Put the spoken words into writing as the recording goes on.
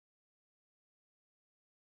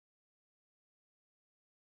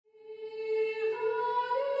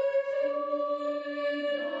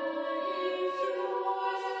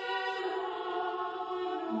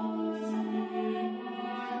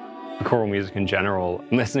choral music in general,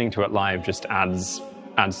 listening to it live just adds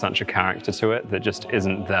such a character to it that just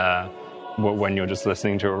isn't there when you're just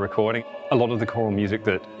listening to a recording. A lot of the choral music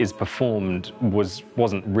that is performed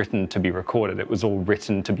wasn't written to be recorded, it was all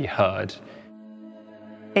written to be heard.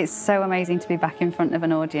 It's so amazing to be back in front of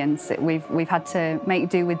an audience. We've had to make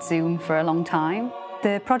do with Zoom for a long time.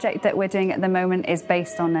 The project that we're doing at the moment is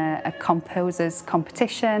based on a composers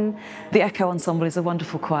competition. The Echo Ensemble is a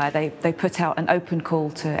wonderful choir. They put out an open call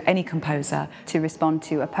to any composer to respond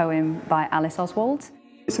to a poem by Alice Oswald.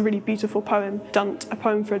 It's a really beautiful poem, Dunt, a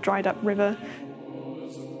poem for a dried up river.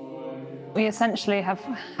 We essentially have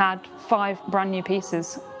had 5 brand new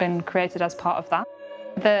pieces been created as part of that.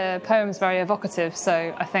 The poem's very evocative,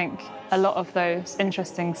 so I think a lot of those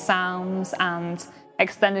interesting sounds and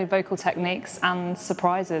extended vocal techniques and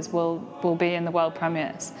surprises will be in the world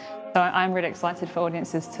premieres. So I'm really excited for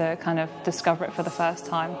audiences to kind of discover it for the first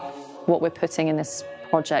time. What we're putting in this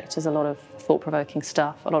project is a lot of thought-provoking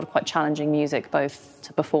stuff, a lot of quite challenging music, both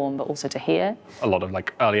to perform but also to hear. A lot of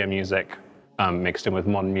earlier music mixed in with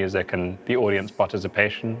modern music, and the audience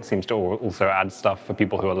participation seems to also add stuff for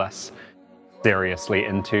people who are less seriously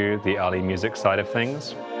into the early music side of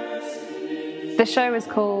things. The show is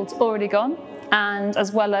called Already Gone, and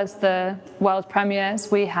as well as the world premieres,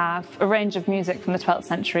 we have a range of music from the 12th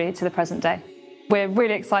century to the present day. We're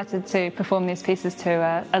really excited to perform these pieces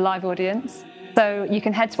to a live audience, so you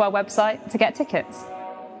can head to our website to get tickets.